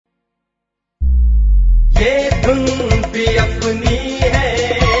धुन भी अपनी है,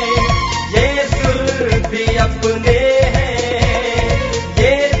 ये सुर भी अपने हैं,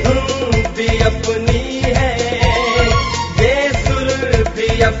 ये धुन भी अपनी है, ये सुर भी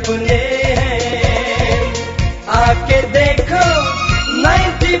अपने हैं। आके देखो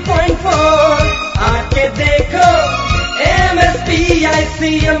 90.4, आके देखो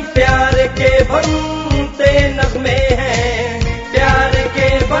MSPICM, प्यार के बनते नगमे हैं, प्यार के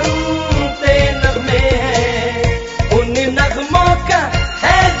बनते नगमे हैं। उन नगमों का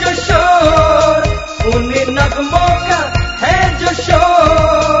है जो शोर, उन नगमों का है जो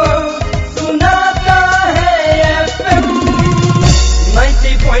शोर, सुनाता है FM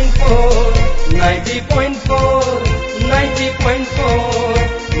 90.4, 90.4, 90.4,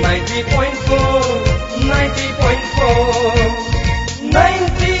 90.4, 90.4,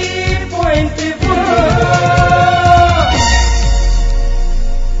 90.4।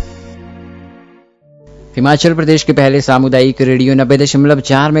 हिमाचल प्रदेश के पहले सामुदायिक रेडियो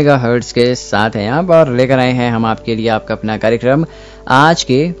 90.4 मेगाहर्ट्ज के साथ हैं आप, और लेकर आए हैं हम आपके लिए आपका अपना कार्यक्रम आज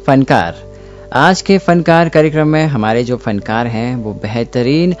के फनकार। आज के फनकार कार्यक्रम में हमारे जो फनकार हैं वो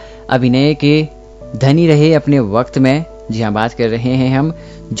बेहतरीन अभिनय के धनी रहे अपने वक्त में। जी हाँ, बात कर रहे हैं हम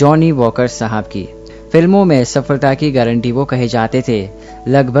जॉनी वॉकर साहब की। फिल्मों में सफलता की गारंटी वो कहे जाते थे।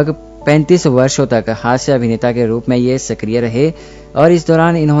 लगभग 35 वर्षों तक हास्य अभिनेता के रूप में ये सक्रिय रहे और इस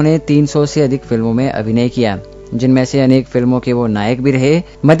दौरान इन्होंने 300 से अधिक फिल्मों में अभिनय किया, जिनमें से अनेक फिल्मों के वो नायक भी रहे।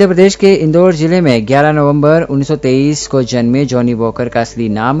 मध्य प्रदेश के इंदौर जिले में 11 नवंबर 1923 को जन्मे जॉनी वॉकर का असली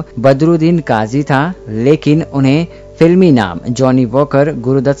नाम बदरुद्दीन काजी था, लेकिन उन्हें फिल्मी नाम जॉनी वॉकर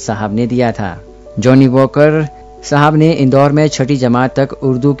गुरुदत्त साहब ने दिया था। जॉनी वॉकर साहब ने इंदौर में 6ठी जमात तक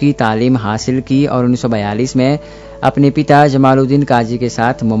उर्दू की तालीम हासिल की और 1942 में अपने पिता जमालुद्दीन काजी के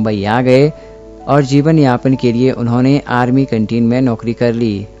साथ मुंबई आ गए और जीवन यापन के लिए उन्होंने आर्मी कैंटीन में नौकरी कर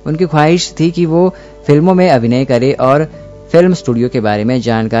ली। उनकी ख्वाहिश थी कि वो फिल्मों में अभिनय करे और फिल्म स्टूडियो के बारे में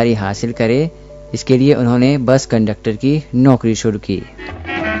जानकारी हासिल करे। इसके लिए उन्होंने बस कंडक्टर की नौकरी शुरू की।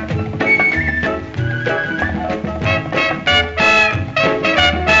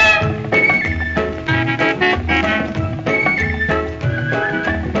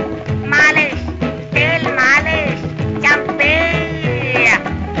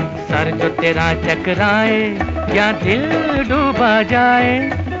 तेरा चकराए या दिल डूबा जाए,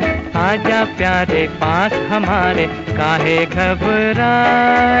 आजा प्यारे पास हमारे, काहे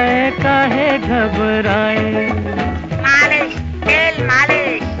घबराए, काहे घबराए। मालिश, तेल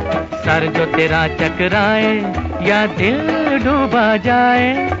मालिश। सर जो तेरा चकराए या दिल डूबा जाए,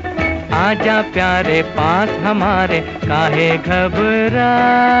 आजा प्यारे पास हमारे, काहे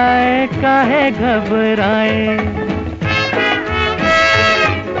घबराए, काहे घबराए।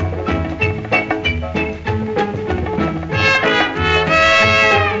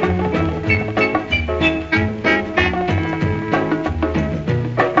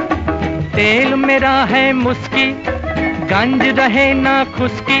 तेल मेरा है मुस्की, गंज रहे ना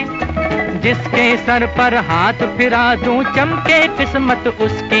खुशकी, जिसके सर पर हाथ फिरा दूं चमके किस्मत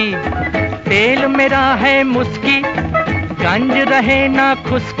उसकी। तेल मेरा है मुस्की, गंज रहे ना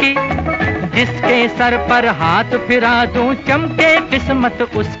खुशकी, जिसके सर पर हाथ फिरा दूं चमके किस्मत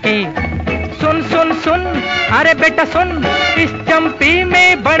उसकी। सुन सुन सुन, अरे बेटा सुन, इस चंपी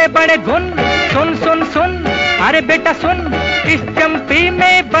में बड़े बड़े गुण। सुन सुन सुन, अरे बेटा सुन, इस चंपी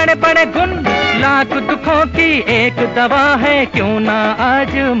में बड़े बड़े गुण। लाख दुखों की एक दवा है, क्यों ना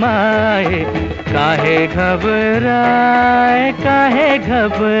आजमाए। काहे घबराए, काहे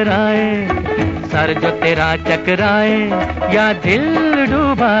घबराए। सर जो तेरा चकराए या दिल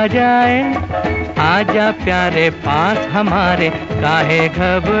डूबा जाए, आजा प्यारे पास हमारे, काहे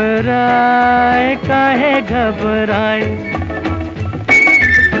घबराए, काहे घबराए।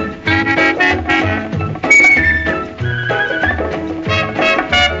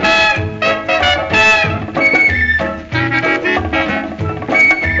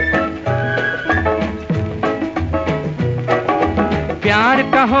 प्यार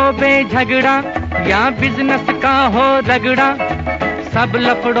का हो बेझगड़ा या बिजनेस का हो रगड़ा, सब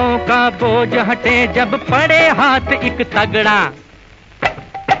लफड़ों का बोझ हटे जब पड़े हाथ एक तगड़ा।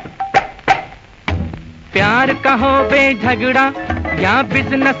 प्यार का हो बेझगड़ा या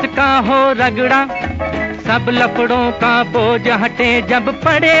बिजनेस का हो रगड़ा, सब लफड़ों का बोझ हटे जब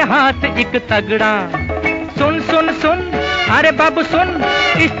पड़े हाथ एक तगड़ा। सुन सुन सुन, अरे बाबू सुन,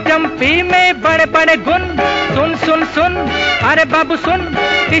 इस चंपी में बड़े बड़े गुण। सुन सुन सुन, अरे बाबू सुन,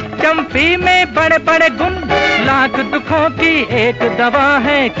 इस चंपी में बड़े बड़े गुण। लाख दुखों की एक दवा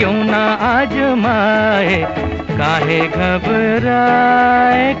है, क्यों ना आजमाए। काहे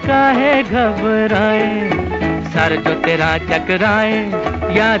घबराए, काहे घबराए। सर जो तेरा चकराए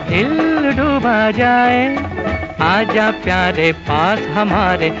या दिल डूबा जाए, आजा प्यारे पास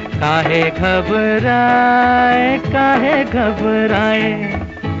हमारे। काहे घबराए, काहे घबराए।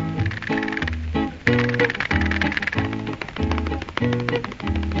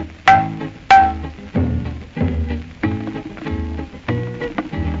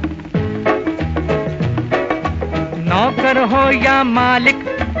 नौकर हो या मालिक,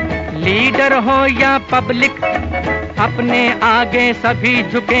 लीडर हो या पब्लिक, अपने आगे सभी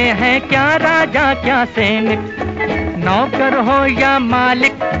झुके हैं, क्या राजा क्या सैनिक। नौकर हो या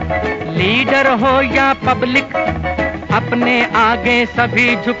मालिक, लीडर हो या पब्लिक, अपने आगे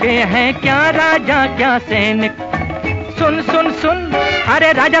सभी झुके हैं, क्या राजा क्या सैनिक। सुन सुन सुन,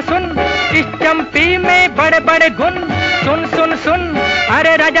 अरे राजा सुन, इस चंपी में बड़े बड़े गुण। सुन सुन सुन,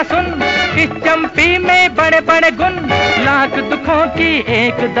 अरे राजा सुन, इस चंपी में बड़े बड़े गुण। लाख दुखों की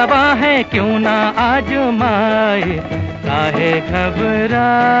एक दवा है, क्यों ना आजमाए। काहे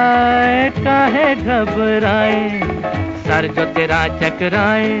घबराए, काहे घबराए। सर जो तेरा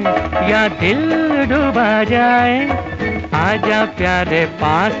चकराए या दिल डूबा जाए, आजा प्यारे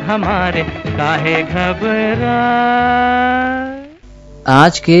पास हमारे। काहे घबराए।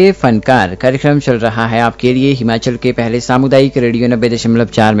 आज के फनकार कार्यक्रम चल रहा है आपके लिए हिमाचल के पहले सामुदायिक रेडियो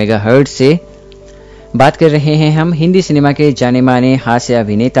 90.4 मेगाहर्ट्ज से। बात कर रहे हैं हम हिंदी सिनेमा के जाने माने हास्य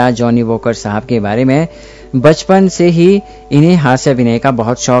अभिनेता जॉनी वॉकर साहब के बारे में। बचपन से ही इन्हें हास्य अभिनय का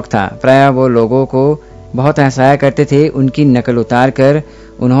बहुत शौक था। प्रायः वो लोगों को बहुत हंसाया करते थे। उनकी नकल उतार कर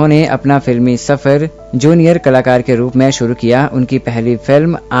उन्होंने अपना फिल्मी सफर जूनियर कलाकार के रूप में शुरू किया। उनकी पहली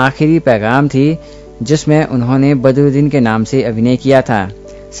फिल्म आखिरी पैगाम थी, जिसमें उन्होंने बदरुद्दीन के नाम से अभिनय किया था।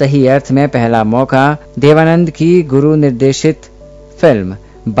 सही अर्थ में पहला मौका देवानंद की गुरु निर्देशित फिल्म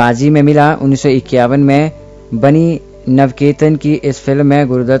बाजी में मिला। 1951 में बनी नवकेतन की इस फिल्म में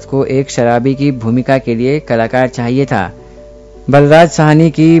गुरुदत्त को एक शराबी की भूमिका के लिए कलाकार चाहिए था। बलराज साहनी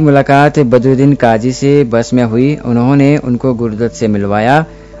की मुलाकात बदरुद्दीन काजी से बस में हुई। उन्होंने उनको गुरुदत्त से मिलवाया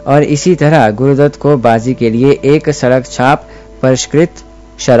और इसी तरह गुरुदत्त को बाजी के लिए एक सड़क छाप परिष्कृत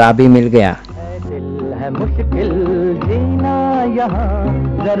शराबी मिल गया। दिल है मुश्किल जीना यहाँ,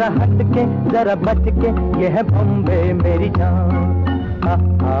 जरा हट के जरा बच के, ये है बॉम्बे मेरी जान। हा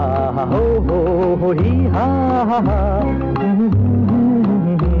हा हो ही हा हा।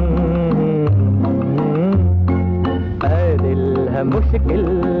 दिल है मुश्किल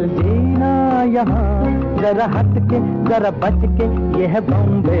जीना यहाँ, जरा हट के जरा बच के, ये है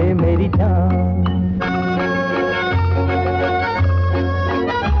बॉम्बे मेरी जान।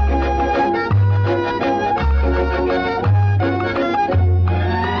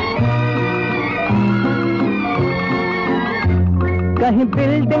 कहीं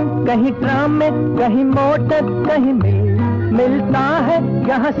बिल्डिंग, कहीं ट्राम में, कहीं मोटर, कहीं मिलता है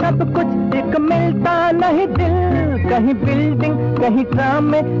यहाँ सब कुछ, एक मिलता नहीं दिल। कहीं बिल्डिंग, कहीं ट्राम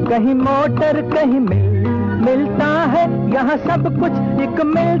में, कहीं मोटर, कहीं मिलता है यहाँ सब कुछ, एक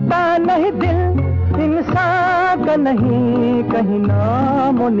मिलता नहीं दिल। इंसान का नहीं कहीं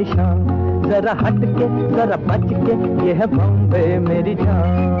नाम और निशान, जरा हट के जरा बच के, ये है बॉम्बे मेरी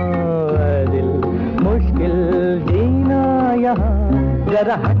जान। दिल मुश्किल जीना यहाँ,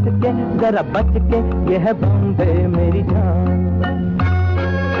 जरा हट के जरा बच के, ये है बॉम्बे मेरी जान।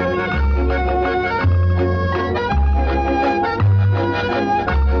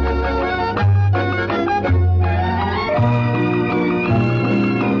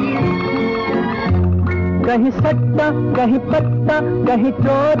 कहीं सट्टा, कहीं पत्ता, कहीं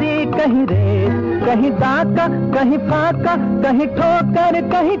चोरी, कहीं रेस, कहीं डाका, कहीं फाका, कहीं ठोकर,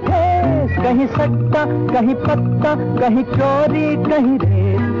 कहीं ठेस। कहीं सट्टा, कहीं पत्ता, कहीं चोरी, कहीं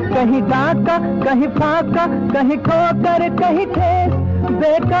रेस, कहीं डाका, कहीं फाका, कहीं ठोकर, कहीं ठेस।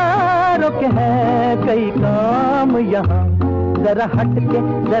 बेकारों के हैं कई काम यहाँ, जरा हट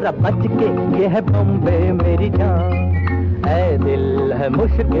के जरा बच के, ये है बॉम्बे मेरी जान। ऐ दिल है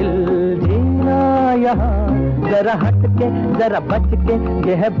मुश्किल जीना यहाँ, जरा हट के जरा बच के,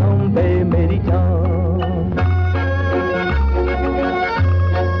 ये है बॉम्बे मेरी जान।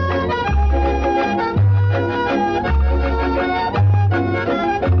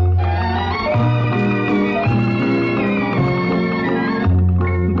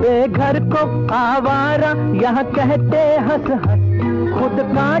 बेघर को आवारा यहाँ कहते हंस हंस, खुद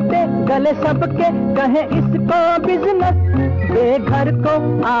काटे गले सबके कहे इसको बिजनेस। बेघर को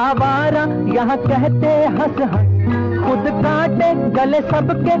आवारा यहाँ कहते हंस हंस, खुद काटे गले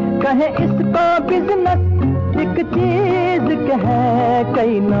सबके, कहे इसको बिजनेस। एक चीज के है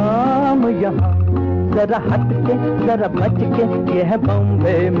कई नाम यहाँ, जरा हट के जरा बच के, ये है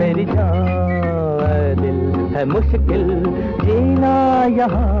बॉम्बे मेरी जान। दिल है मुश्किल जीना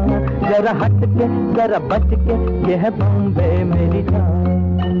यहाँ, जरा हट के जरा बच के, ये है बॉम्बे मेरी जान।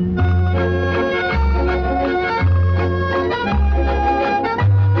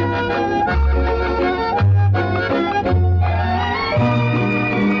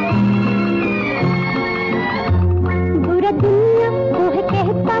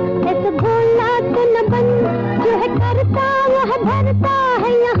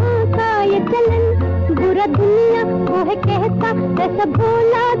 ऐसा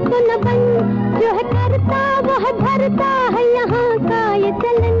भोला तो न बन, जो है करता वो है भरता है यहाँ का ये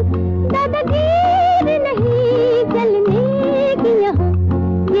चलन। दादागीरी नहीं चलने की यहाँ,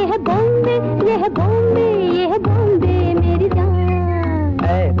 ये है बॉम्बे, ये है बॉम्बे, ये है बॉम्बे मेरी जान।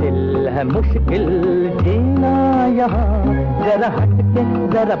 ऐ दिल है मुश्किल जीना यहाँ, जरा हट के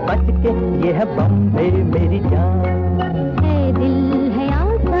जरा बच के, ये है बॉम्बे मेरी जान। ऐ दिल है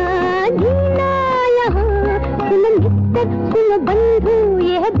आसान जीना यहाँ, सुनो मित्र सुनो बंधु,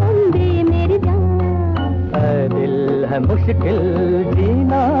 ये है बॉम्बे मेरी जान। ऐ दिल है मुश्किल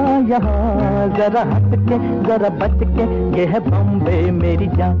जीना यहाँ, जरा हट के जरा बच के, ये है बॉम्बे मेरी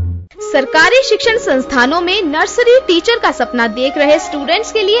जान। सरकारी शिक्षण संस्थानों में नर्सरी टीचर का सपना देख रहे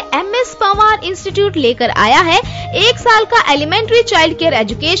स्टूडेंट्स के लिए एमएस पंवार इंस्टीट्यूट लेकर आया है 1 साल का elementary child care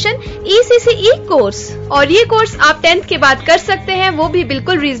education ECCE course. और ये कोर्स आप 10th के बाद कर सकते हैं, वो भी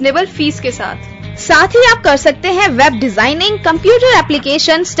बिल्कुल रीजनेबल फीस के साथ ही आप कर सकते हैं web designing, computer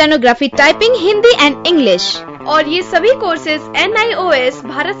application, stenography, typing, Hindi and English. और ये सभी कोर्सेज NIOS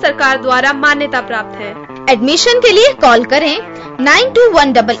भारत सरकार द्वारा मान्यता प्राप्त है। एडमिशन के लिए कॉल करें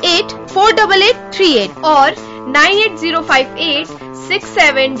 9218848838 और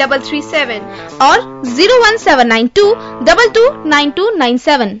 9805867337 और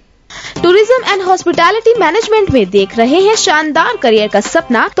 01792229297। टूरिज्म एंड हॉस्पिटैलिटी मैनेजमेंट में देख रहे हैं शानदार करियर का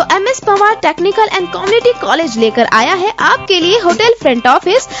सपना, तो MS Panwar technical and community college लेकर आया है आपके लिए hotel front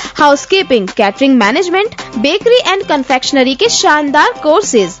office, housekeeping, catering management, bakery and confectionery के शानदार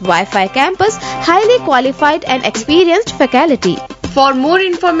courses, wifi campus, highly qualified and experienced faculty. For more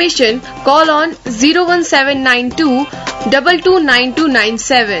information, call on 01792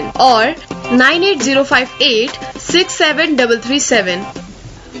 229297 or 98058673337।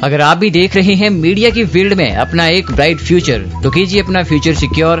 अगर आप भी देख रहे हैं मीडिया की फील्ड में अपना एक ब्राइट फ्यूचर, तो कीजिए अपना फ्यूचर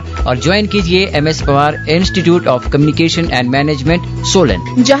सिक्योर और ज्वाइन कीजिए MS Panwar institute of communication and management Solan,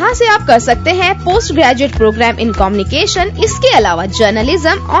 जहां से आप कर सकते हैं post graduate program in communication. इसके अलावा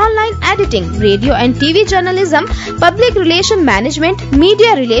journalism, online editing, radio and TV journalism, public relation management,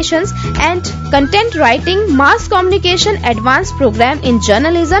 media relations and content writing, mass communication, advance program in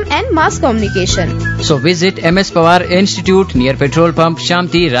journalism and mass communication. So visit MS Panwar institute near petrol pump,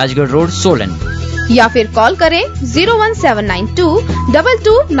 Shanti, Rajgarh road, Solan. या फिर call करें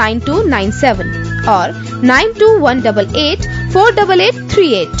 01792229297 और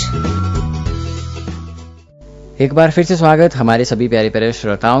 9218848838। एक बार फिर से स्वागत हमारे सभी प्यारे प्यारे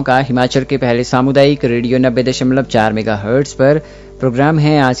श्रोताओं का हिमाचल के पहले सामुदायिक रेडियो 90.4 मेगाहर्ट्ज पर। प्रोग्राम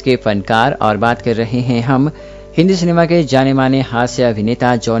है आज के फनकार और बात कर रहे हैं हम हिंदी सिनेमा के जाने माने हास्य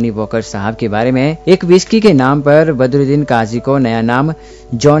अभिनेता जॉनी वॉकर साहब के बारे में। एक विस्की के नाम पर बदरुद्दीन काजी को नया नाम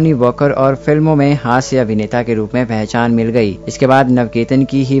जॉनी वॉकर और फिल्मों में हास्य अभिनेता के रूप में पहचान मिल गई। इसके बाद नवकेतन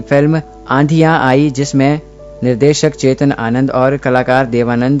की ही फिल्म आंधियां आई, जिसमें निर्देशक चेतन आनंद और कलाकार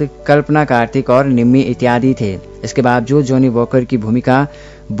देवानंद, कल्पना कार्तिक और निम्मी इत्यादि थे। इसके बावजूद जॉनी वॉकर की भूमिका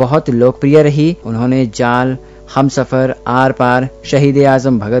बहुत लोकप्रिय रही। उन्होंने जाल, हमसफर, आर पार, शहीद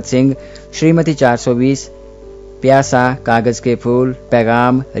आजम भगत सिंह, श्रीमती 420, प्यासा, कागज के फूल,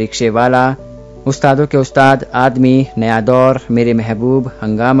 पैगाम, रिक्शे वाला, उस्तादों के उस्ताद, आदमी, नया दौर, मेरे महबूब,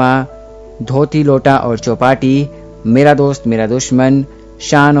 हंगामा, धोती लोटा और चौपाटी, मेरा दोस्त मेरा दुश्मन,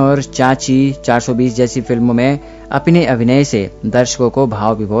 शान और चाची, 420 जैसी फिल्मों में अपने अभिनय से दर्शकों को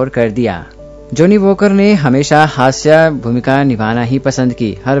भाव विभोर कर दिया। जॉनी वॉकर ने हमेशा हास्य भूमिका निभाना ही पसंद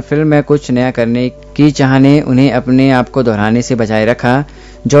की। हर फिल्म में कुछ नया करने की चाह ने उन्हें अपने आप को दोहराने से बचाए रखा।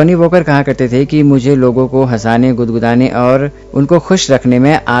 जॉनी वॉकर कहा करते थे कि मुझे लोगों को हंसाने, गुदगुदाने और उनको खुश रखने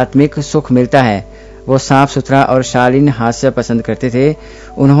में आत्मिक सुख मिलता है। वो साफ सुथरा और शालीन हास्य पसंद करते थे।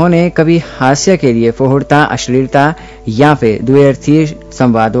 उन्होंने कभी हास्य के लिए फोहड़ता, अश्लीलता या फिर द्व्यर्थी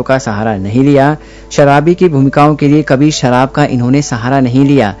संवादों का सहारा नहीं लिया। शराबी की भूमिकाओं के लिए कभी शराब का इन्होंने सहारा नहीं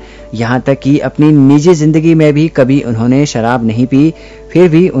लिया। यहाँ तक कि अपनी निजी जिंदगी में भी कभी उन्होंने शराब नहीं पी। फिर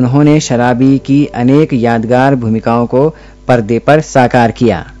भी उन्होंने शराबी की अनेक यादगार भूमिकाओं को पर्दे पर साकार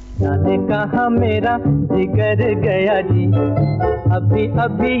किया। जाने कहाँ मेरा जिगर गया जी, अभी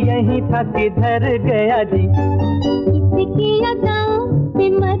अभी यहीं था किधर गया जी। इसकी अदाओं से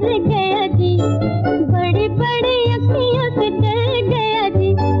मर गया जी, बड़ी बड़ी अखियों से डर गया जी।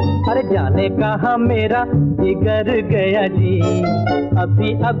 अरे जाने कहाँ मेरा जिगर गया जी, अभी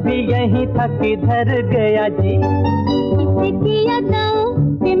अभी यहीं था किधर गया जी। इसकी अदाओं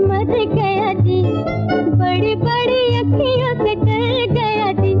से मर गया जी, बड़ी बड़ी अखियों से डर गया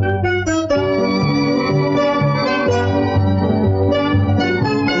जी।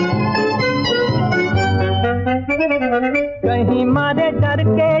 कहीं मारे डर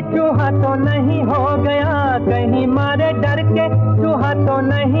के चूहा तो नहीं हो गया, कहीं मारे डर के चूहा तो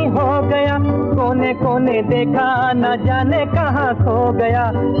नहीं हो गया। कोने कोने देखा न जाने कहाँ खो गया,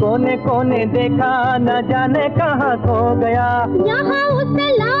 कोने कोने देखा न जाने कहाँ खो गया। यहाँ उसे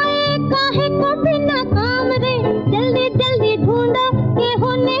लाए काहे को बिना काम रे, जल्दी जल्दी ढूंढो ये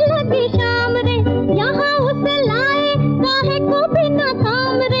होने लगी शाम रे। यहाँ उसे लाए काहे को बिना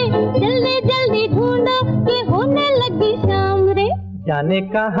काम रे, जल्दी जल्दी ढूंढो ये होने लगी शाम रे। जाने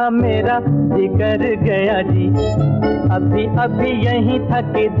कहाँ मेरा जिगर गया जी, अभी अभी यहीं था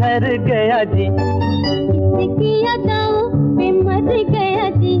किधर गया जी। इसकी अदाओं पे मर गया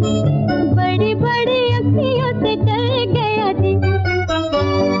जी, बड़ी बड़ी अखियों से डर गया जी।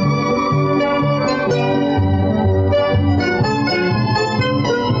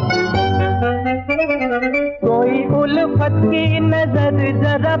 कोई उल्फत की नजर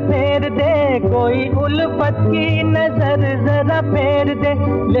जरा फेर दे, कोई उल्फत की नजर जरा फेर दे।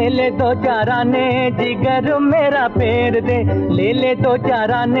 ले ले दो चाराने जिगर मेरा फेर दे, ले ले दो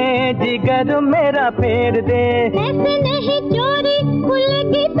चाराने जिगर मेरा फेर दे। ऐसे नहीं चोरी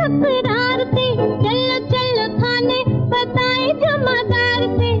खुलेगी तकरार से, चलो चलो थाने बताए जमादार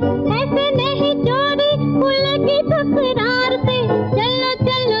से। ऐसे नहीं चोरी खुलेगी तकरार से, चलो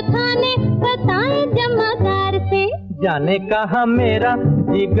चलो थाने बताए जमादार से। जाने कहाँ मेरा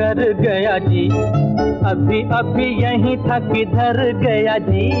जिगर गया जी, अभी अभी यहीं था किधर गया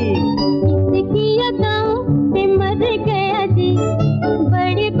जी। इसकी अदाओं से मर गया जी,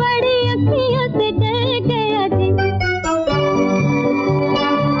 बड़ी बड़ी अखियों से डर गया जी।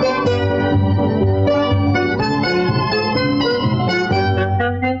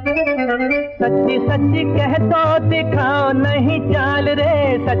 सच्ची सच्ची कह दो दिखाओ नहीं चाल रे,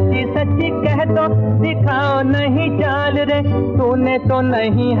 सच्ची सच्ची कह दो दिखाओ नहीं चाल रे। तूने तो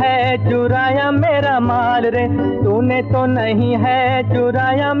नहीं है चुराया मेरा माल रे, तूने तो नहीं है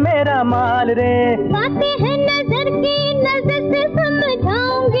चुराया मेरा माल रे। बातें हैं नजर की, नजर से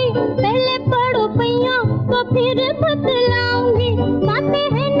समझाऊंगी, पहले पढ़ो पैया तो फिर बतलाऊंगी। बातें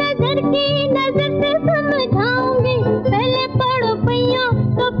हैं नजर की, नजर से समझाऊंगी, पहले पढ़ो पैया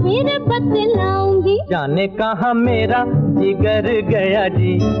तो फिर बतलाऊंगी। जाने कहाँ मेरा जिगर गया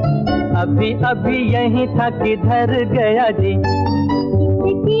जी, अभी अभी यहीं था किधर गया जी।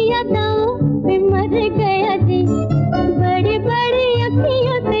 इसकी अदाओं पे मर गया जी, बड़ी बड़ी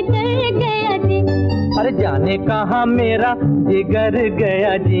अखियों से डर गया जी। अरे जाने कहाँ मेरा जिगर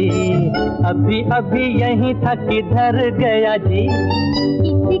गया जी, अभी अभी यहीं था किधर गया जी।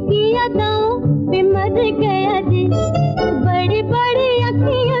 इसकी अदाओं पे मर गया जी, बड़ी बड़ी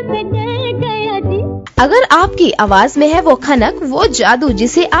अखियों से डर गया जी। अगर आपकी आवाज में है वो खनक, वो जादू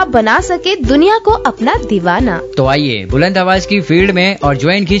जिसे आप बना सके दुनिया को अपना दीवाना, तो आइए बुलंद आवाज की फील्ड में और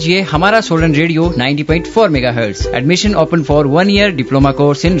ज्वाइन कीजिए हमारा Solan radio 90.4 megahertz. Admission open for 1 year diploma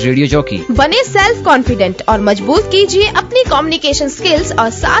course in radio jockey. बने सेल्फ कॉन्फिडेंट और मजबूत कीजिए अपनी कम्युनिकेशन स्किल्स और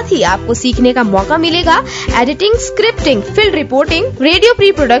साथ ही आपको सीखने का मौका मिलेगा editing, scripting, field reporting, radio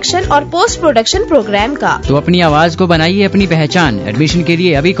pre production और पोस्ट प्रोडक्शन प्रोग्राम का। तो अपनी आवाज को बनाइए अपनी पहचान। एडमिशन के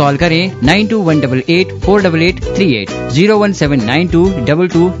लिए अभी कॉल करें 9218848838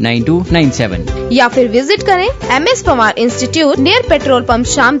 01792229297 या फिर विजिट करें MS Pawar institute near petrol pump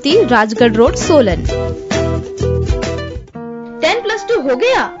Shamti, Rajgarh road, Solan. 10+2 हो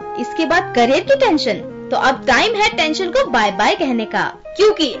गया, इसके बाद करियर की टेंशन, तो अब टाइम है टेंशन को बाय बाय कहने का,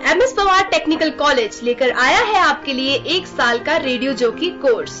 क्योंकि MS पवार टेक्निकल कॉलेज लेकर आया है आपके लिए 1 साल का रेडियो जॉकी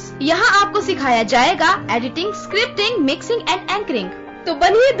कोर्स। यहाँ आपको सिखाया जाएगा editing, scripting, mixing and anchoring. तो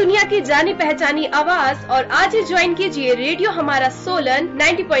बनिए दुनिया की जानी पहचानी आवाज और आज ही ज्वाइन कीजिए रेडियो हमारा सोलन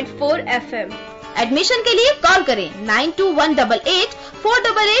 90.4 FM। एडमिशन के लिए कॉल करें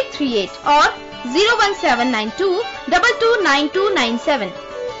 9218848838 और 01792229297।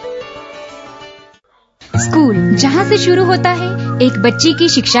 स्कूल जहां से शुरू होता है एक बच्चे की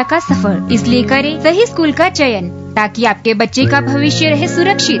शिक्षा का सफर, इसलिए करें सही स्कूल का चयन। ताकि आपके बच्चे का भविष्य रहे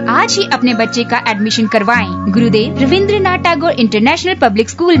सुरक्षित। आज ही अपने बच्चे का एडमिशन करवाएं Gurudev Rabindranath Tagore international public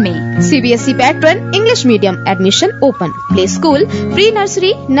school में। CBSE pattern English medium admission open. Play school, pre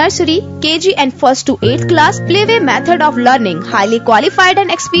nursery, nursery, KG and 1st to 8th class, playway method of learning, highly qualified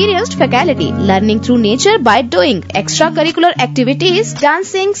and experienced faculty, learning through nature by doing, extracurricular activities,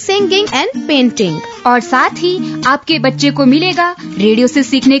 dancing, singing and painting। और साथ ही आपके बच्चे को मिलेगा radio से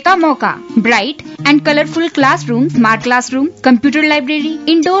सीखने का मौका। Bright and colourful classroom, smart classroom, computer library,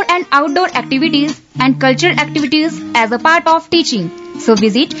 indoor and outdoor activities and cultural activities as a part of teaching. So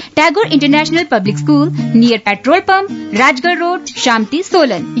visit Tagore International Public School near Petrol Pump, Rajgarh Road, Shamti,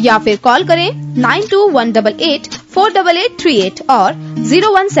 Solan। या फिर call करें 9218848838 और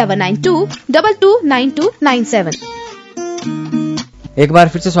 01792229297। एक बार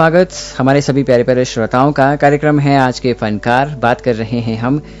फिर से स्वागत हमारे सभी प्यारे प्यारे श्रोताओं का। कार्यक्रम है आज के फनकार। बात कर रहे हैं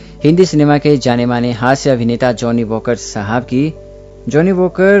हम हिंदी सिनेमा के जाने माने हास्य अभिनेता जॉनी वॉकर साहब की। जॉनी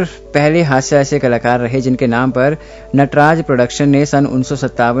वॉकर पहले हास्य ऐसे कलाकार रहे जिनके नाम पर नटराज प्रोडक्शन ने सन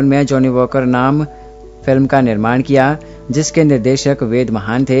 1957 में जॉनी वॉकर नाम फिल्म का निर्माण किया, जिसके निर्देशक वेद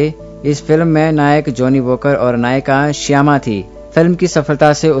महान थे। इस फिल्म में नायक जॉनी वॉकर और नायिका श्यामा थी। फिल्म की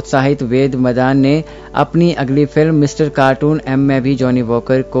सफलता से उत्साहित वेद मदान ने अपनी अगली फिल्म मिस्टर कार्टून एम में भी जॉनी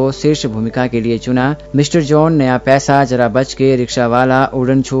वॉकर को शीर्ष भूमिका के लिए चुना। मिस्टर जॉन, नया पैसा, जरा बच के, रिक्शावाला,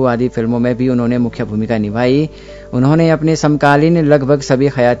 उड़न छू आदि फिल्मों में भी उन्होंने मुख्य भूमिका निभाई। उन्होंने अपने समकालीन लगभग सभी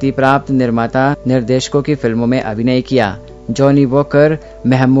ख्याति प्राप्त निर्माता निर्देशकों की फिल्मों में अभिनय किया। जॉनी वॉकर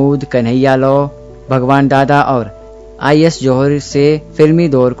महमूद, कन्हैयालाल, भगवान दादा और IS जौहर से फिल्मी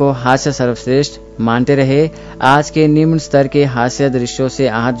दौर को हास्य सर्वश्रेष्ठ मानते रहे। आज के निम्न स्तर के हास्य दृश्यों से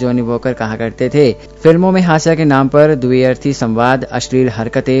आहत जॉनी वॉकर कहा करते थे। फिल्मों में हास्य के नाम पर द्विअर्थी संवाद, अश्लील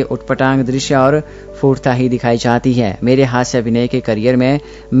हरकतें, उटपटांग दृश्य और फूटता ही दिखाई जाती है। मेरे हास्य अभिनय के करियर में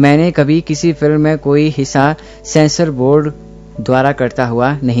मैंने कभी किसी फिल्म में कोई हिस्सा सेंसर बोर्ड द्वारा करता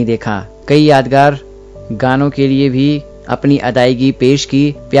हुआ नहीं देखा। कई यादगार गानों के लिए भी अपनी अदायगी पेश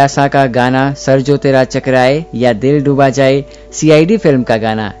की। प्यासा का गाना, सर जो तेरा चकराए या दिल डूबा जाए, CID फिल्म का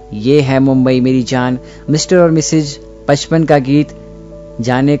गाना, ये है मुंबई मेरी जान, मिस्टर और मिसेज 55 का गीत,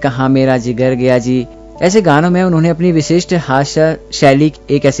 जाने कहाँ मेरा जिगर गया जी। ऐसे गानों में उन्होंने अपनी विशिष्ट हास्य शैली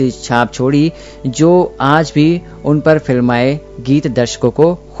एक ऐसी छाप छोड़ी जो आज भी उन पर फिल्माए गीत दर्शकों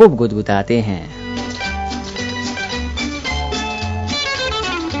को खूब गुदगुदाते हैं।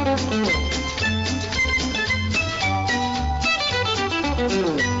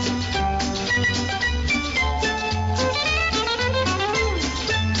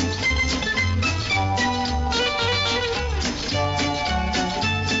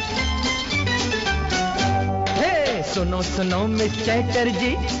 सुनो सुनो मिस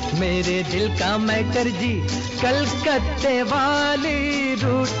चैटर्जी, मेरे दिल का मैटर जी, कलकत्ते वाली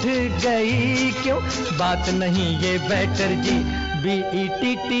रूठ गई क्यों, बात नहीं ये बेटर जी,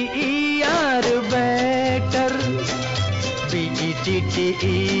 BETTER बेटर,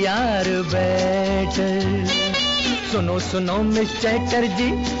 BETTER बेटर। सुनो सुनो मिस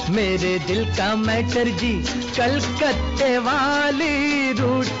चैटर्जी, मेरे दिल का मैटर जी, कलकत्ते वाली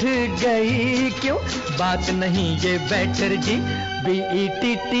रूठ गई क्यों, बात नहीं ये बेटर जी,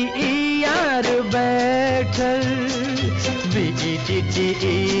 BETTER बेटर,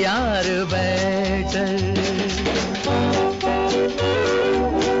 BETTER बेटर।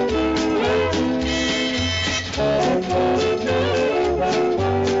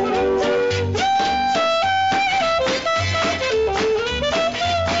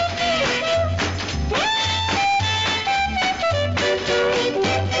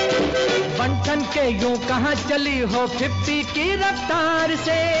 यूं कहाँ चली हो 50 की रफ्तार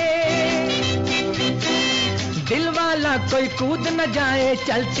से, दिल वाला कोई कूद न जाए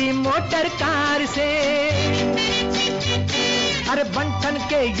चलती मोटर कार से। अरे बंठन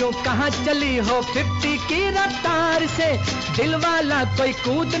के यूं कहाँ चली हो 50 की रफ्तार से, दिल वाला कोई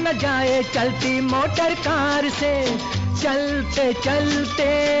कूद न जाए चलती मोटर कार से। चलते चलते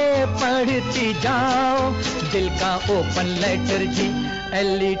पढ़ती जाओ दिल का ओपन लेटर जी,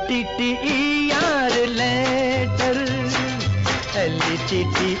 LETTER लेटर,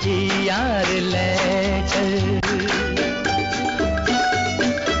 LETTER लेटर।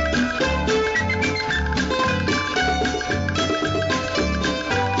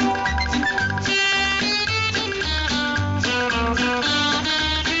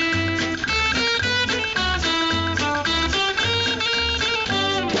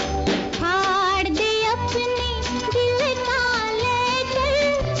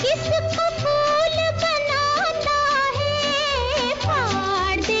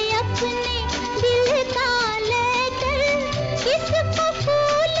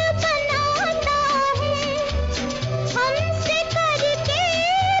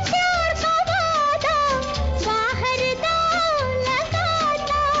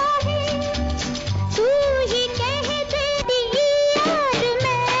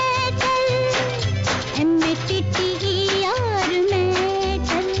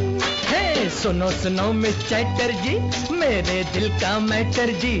 सुनो सुनो मिस चैटर्जी, मेरे दिल का मैटर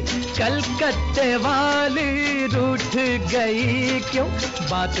जी, कलकत्ते वाली रूठ गई क्यों,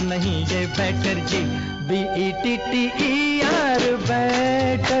 बात नहीं ये बेटर जी, BETTER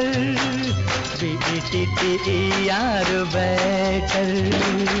बेटर, BETTER बेटर।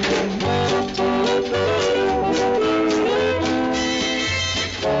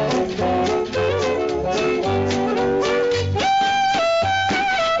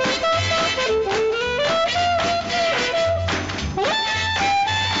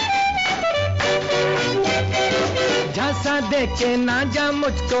 झांसा देके ना जा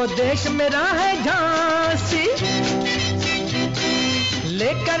मुझको, देश मेरा है झांसी,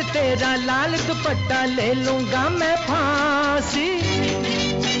 लेकर तेरा लाल दुपट्टा ले लूंगा मैं फांसी।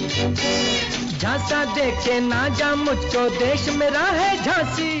 झांसा देके ना जा मुझको, देश मेरा है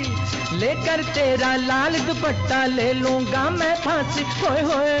झांसी, लेकर तेरा लाल दुपट्टा ले लूंगा मैं फांसी। होए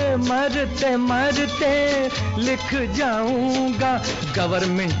होए मरते मरते लिख जाऊंगा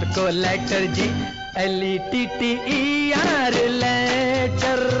गवर्नमेंट को लेटर जी, LETTER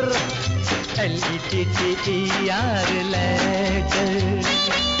लेटर, LETTER लेटर।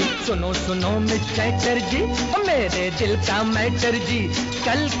 सुनो सुनो मिस चैटर्जी, मेरे दिल का मैटर जी,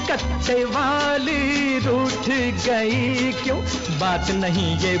 कलकत्ते वाली रूठ गई क्यों, बात नहीं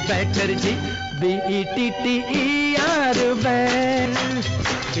ये बेटर जी, BETTER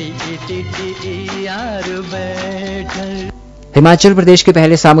बेटर। हिमाचल प्रदेश के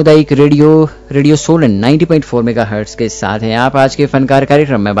पहले सामुदायिक रेडियो सोलन 90.4 मेगाहर्ट्ज के साथ हैं आप। आज के फनकार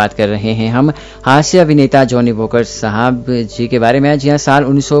कार्यक्रम में बात कर रहे हैं हम हास्य अभिनेता जॉनी वॉकर साहब जी के बारे में। जी हाँ, साल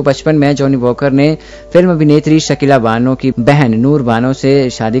 1955 में जॉनी वॉकर ने फिल्म अभिनेत्री शकीला बानो की बहन नूर बानो से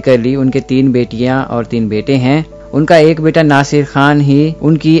शादी कर ली। उनके 3 बेटियां और 3 बेटे हैं। उनका एक बेटा नासिर खान ही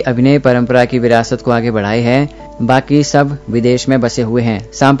उनकी अभिनय परंपरा की विरासत को आगे बढ़ाए है, बाकी सब विदेश में बसे हुए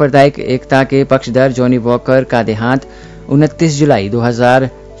हैं। सांप्रदायिक एकता के पक्षधर जॉनी वॉकर का देहांत 29 जुलाई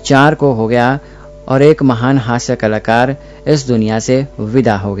 2004 को हो गया और एक महान हास्य कलाकार इस दुनिया से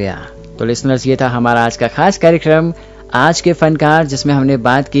विदा हो गया। तो लिसनर्स, ये था हमारा आज का खास कार्यक्रम आज के फनकार, जिसमें हमने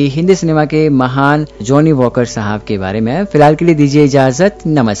बात की हिंदी सिनेमा के महान जॉनी वॉकर साहब के बारे में। फिलहाल के लिए दीजिए इजाजत,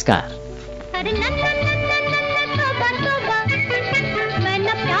 नमस्कार।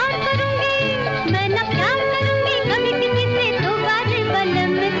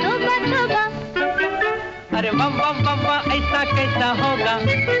 ऐसा कैसा होगा,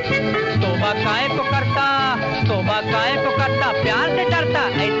 तोबा काहे को करता, तोबा काहे को करता, प्यार से डरता,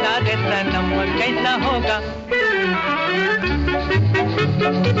 ऐसा रे सनम कैसा होगा।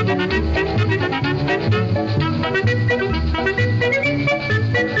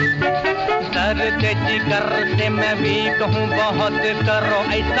 दर्द जिगर से मैं भी कहूँ बहुत करो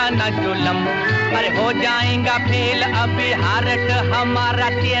ऐसा न जुलम, अरे हो जाएगा फेल अभी हार्ट हमारा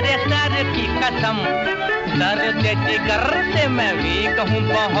तेरे सर की कसम। दर्द जिगर से मैं भी कहूँ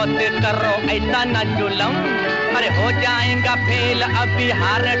बहुत करो ऐसा न जुलम, अरे हो जाएगा फेल अभी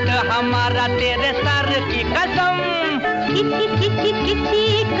हार्ट हमारा तेरे सर की कसम। किसी किसी किसी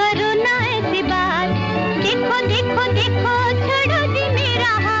करो ना ऐसी बात, देखो देखो देखो छोड़ो जी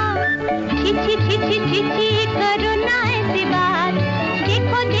मेरा हाथ। किसी किसी किसी करो ना ऐसी बात,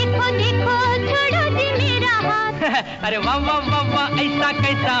 देखो देखो देखो छोड़ो जी मेरा हाथ। अरे वाह वाह वाह वाह, ऐसा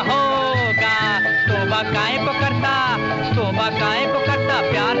कैसा होगा, तोबा काहे को करता, तोबा काहे को करता,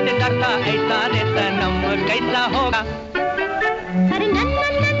 प्यार से डरता, ऐसा रे सनम कैसा होगा। अरे नन्ना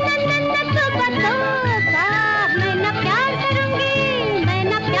नन्ना नन्ना तोबा तोबा, मैं ना प्यार करूंगी, मैं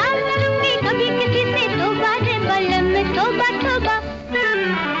ना प्यार करूंगी कभी किसी से, तोबा रे बलम तोबा तोबा।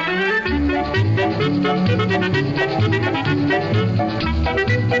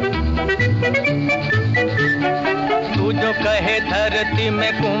 तू जो कहे धरती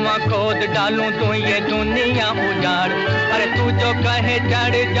में कुआं खोद डालूं तो ये दुनिया उजाड़, अरे तू जो कहे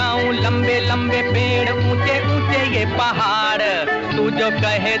चढ़ जाऊं लंबे लंबे पेड़ ऊंचे ऊंचे ये पहाड़। तू जो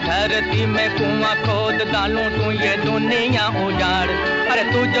कहे धरती में कुआं खोद डालूं तो ये दुनिया उजाड़, अरे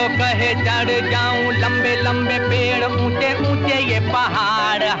तू जो कहे चढ़ जाऊं लंबे लंबे पेड़ ऊंचे ऊंचे ये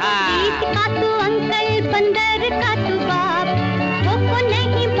पहाड़। बीच का तू अंकल बंदर का तू बाप, वो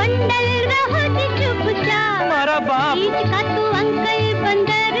नहीं बंडल रहो जी चुपचाप। हमारा बाप बीच का तू अंकल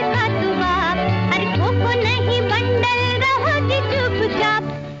बंदर का तू बाप, अरे वो नहीं बंडल रहो जी चुपचाप।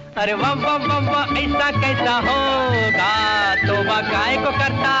 अरे वाह वाह वाह वाह, ऐसा कैसा होगा, तोबा काहे को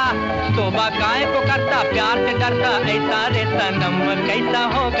करता, तोबा काहे को करता, प्यार से डरता, ऐसा रे सनम कैसा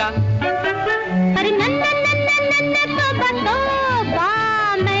होगा। अरे नन्ना नन्ना नन्ना तोबा तोबा,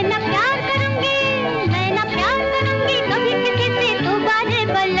 मैं ना प्यार करूंगी, मैं ना प्यार करूंगी कभी किसी से, तोबा रे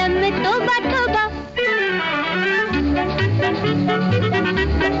बलम तोबा तोबा।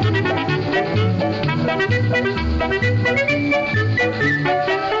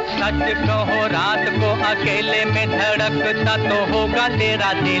 सच कहो रात को अकेले में धड़कता तो होगा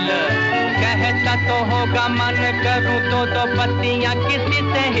तेरा दिल, कहता तो होगा मन करूं तो पत्तियां किसी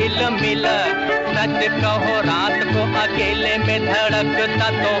से हिल मिल। सच कहो रात को अकेले में धड़कता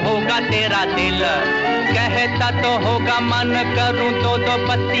तो होगा तेरा दिल, कहता तो होगा मन करूं तो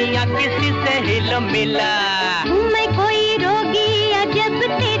पत्तियां किसी से हिल मिल। मैं कोई रोगी अजब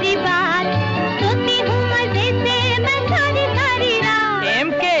तेरी बात सोती हूँ मजे से मैं सारी सारी रात।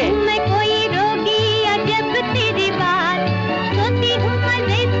 एम के मैं कोई रोगी अजब तेरी बात सोती हूँ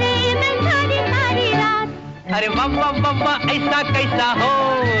मजे से मैं सारी सारी रात। अरे वाह वाह वाह वाह, ऐसा कैसा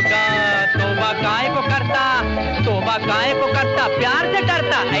होगा, तोबा काहे को करता, तोबा काहे को करता, प्यार से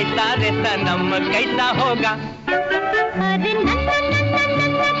डरता, ऐसा रे सनम कैसा होगा। अरे नन्ना नन्ना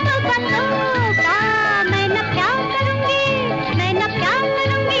नन्ना तोबा तोबा, मैं न प्यार करूंगी, मैं न प्यार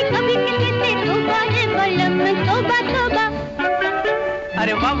करूंगी कभी किसी से, तोबा है बलम तोबा तोबा।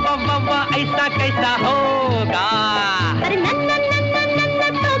 अरे वाह वाह वाह वाह, ऐसा कैसा होगा। अरे नन्ना नन्ना नन्ना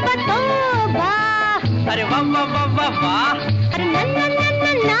तोबा तोबा, अरे वाह वाह वाह वाह वाह, अरे नन्ना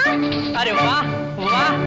नन्ना ना, अरे वाह वाह।